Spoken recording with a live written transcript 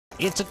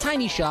It's a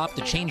tiny shop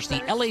that changed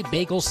the LA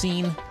bagel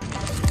scene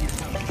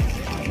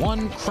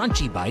one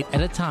crunchy bite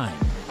at a time.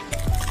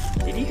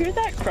 Did you hear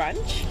that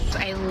crunch?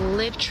 I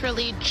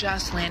literally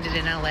just landed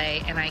in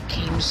LA and I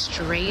came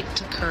straight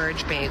to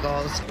Courage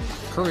Bagels.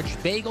 Courage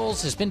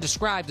Bagels has been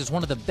described as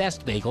one of the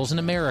best bagels in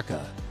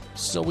America.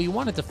 So we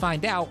wanted to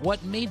find out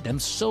what made them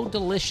so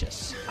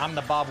delicious. I'm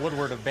the Bob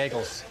Woodward of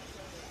bagels,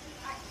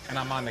 and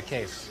I'm on the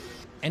case.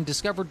 And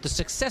discovered the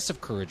success of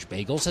Courage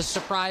Bagels has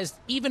surprised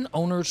even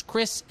owners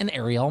Chris and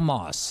Ariel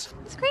Moss.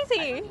 It's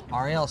crazy.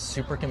 Ariel's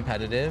super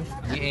competitive.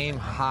 We aim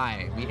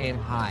high. We aim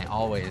high,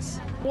 always.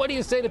 What do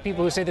you say to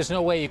people who say there's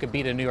no way you could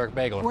beat a New York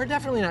bagel? We're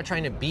definitely not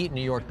trying to beat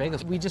New York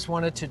bagels. We just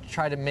wanted to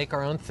try to make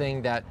our own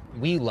thing that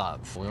we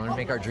love. We want to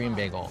make our dream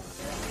bagel.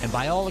 And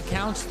by all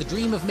accounts, the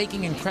dream of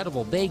making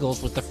incredible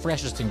bagels with the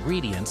freshest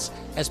ingredients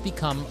has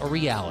become a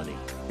reality.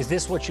 Is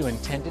this what you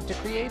intended to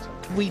create?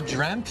 We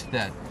dreamt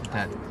that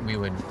we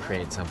would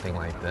create something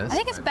like this. I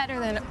think it's better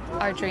than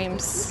our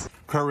dreams.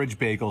 Courage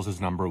Bagels is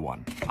 #1.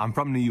 I'm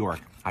from New York.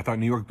 I thought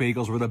New York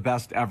bagels were the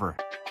best ever.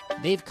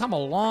 They've come a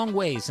long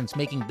way since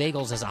making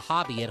bagels as a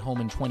hobby at home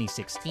in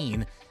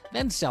 2016,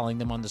 then selling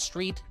them on the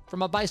street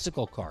from a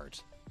bicycle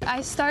cart.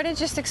 I started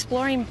just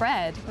exploring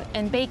bread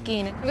and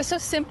baking. It was so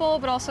simple,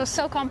 but also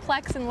so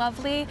complex and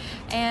lovely.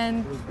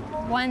 And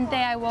one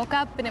day I woke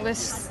up and it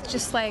was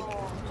just like,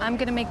 I'm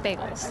gonna make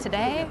bagels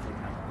today.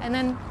 And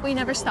then we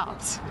never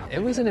stopped.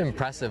 It was an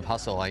impressive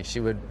hustle. Like, she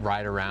would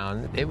ride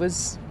around. It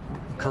was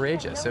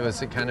courageous. It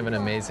was a kind of an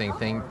amazing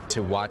thing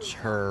to watch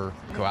her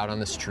go out on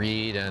the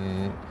street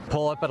and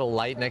pull up at a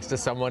light next to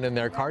someone in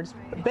their cars.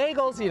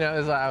 Bagels, you know. I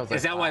was like,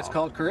 Is that why it's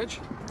called Courage?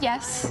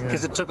 Yes.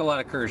 Because it took a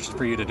lot of courage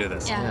for you to do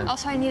this. Yeah.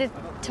 Also, I needed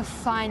to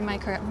find my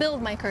courage,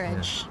 build my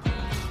courage.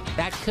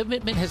 That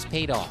commitment has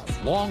paid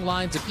off. Long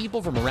lines of people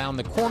from around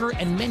the corner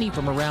and many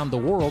from around the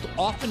world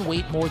often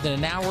wait more than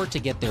an hour to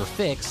get their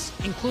fix,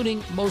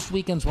 including most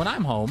weekends when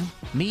I'm home,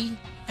 me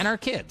and our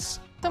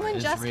kids. Someone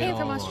just came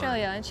from Israel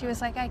Australia and she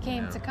was like, I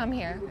came to come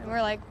here. And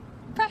we're like,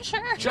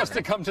 pressure. Just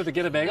to come to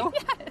get a bagel?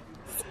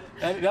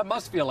 Yes. That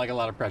must feel like a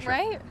lot of pressure.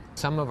 Right?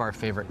 some of our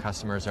favorite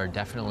customers are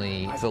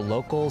definitely the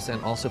locals and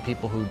also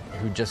people who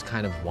just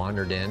kind of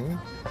wandered in.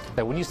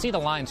 When you see the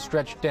line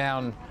stretched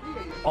down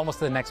almost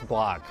to the next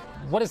block,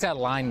 what does that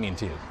line mean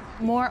to you?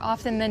 More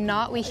often than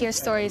not, we hear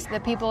stories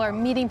that people are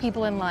meeting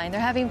people in line. They're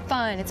having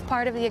fun. It's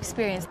part of the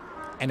experience.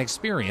 An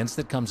experience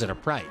that comes at a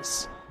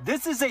price.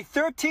 This is a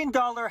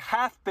 $13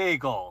 half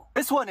bagel.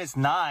 This one is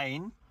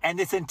 $9, and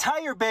this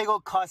entire bagel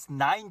costs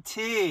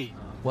 $19.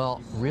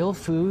 Well, real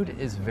food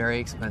is very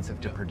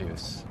expensive to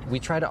produce. We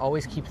try to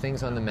always keep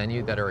things on the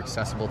menu that are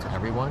accessible to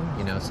everyone.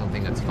 You know,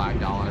 something that's $5,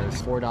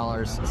 $4,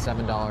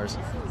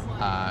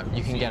 $7.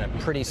 You can get a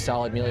pretty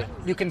solid meal.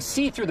 You can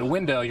see through the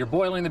window. You're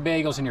boiling the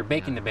bagels and you're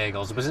baking the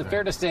bagels. But is it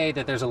fair to say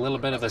that there's a little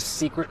bit of a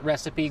secret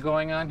recipe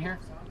going on here?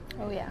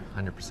 Oh, yeah.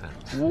 100%.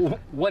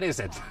 What is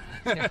it?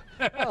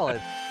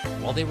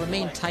 While they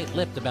remain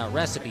tight-lipped about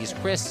recipes,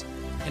 Chris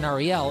and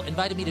Ariel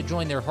invited me to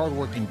join their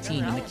hardworking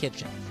team in the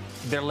kitchen.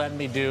 They're letting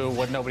me do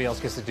what nobody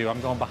else gets to do.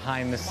 I'm going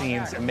behind the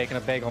scenes and making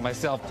a bagel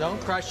myself. Don't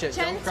crush it.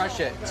 Gentle, Don't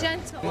crush it.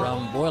 Gentle.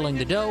 From boiling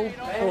the dough,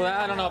 Well,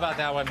 I don't know about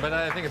that one, but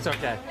I think it's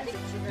okay.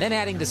 then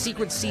adding the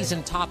secret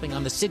seasoned topping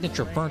on the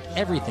signature burnt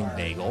everything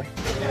bagel,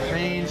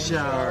 Rain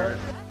shower.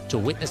 to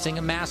witnessing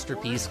a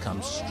masterpiece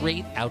come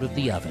straight out of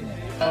the oven.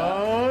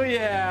 Oh,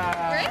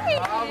 yeah. Great.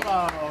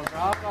 Bravo,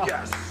 bravo.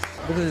 Yes.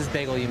 Look at this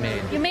bagel you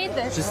made. You made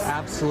this. Just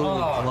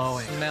absolutely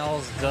glowing.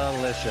 Smells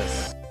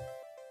delicious.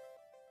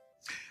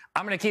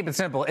 I'm going to keep it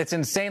simple. It's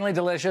insanely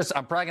delicious.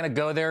 I'm probably going to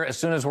go there as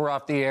soon as we're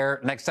off the air.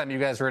 Next time you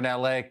guys are in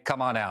L.A.,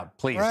 come on out,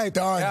 please. All right,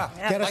 Don. Yeah.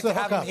 Get us I'd like the to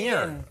have them hookup.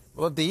 here.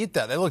 We'll have to eat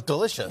that. They look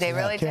delicious. They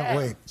really Can't did.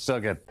 wait.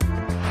 So good.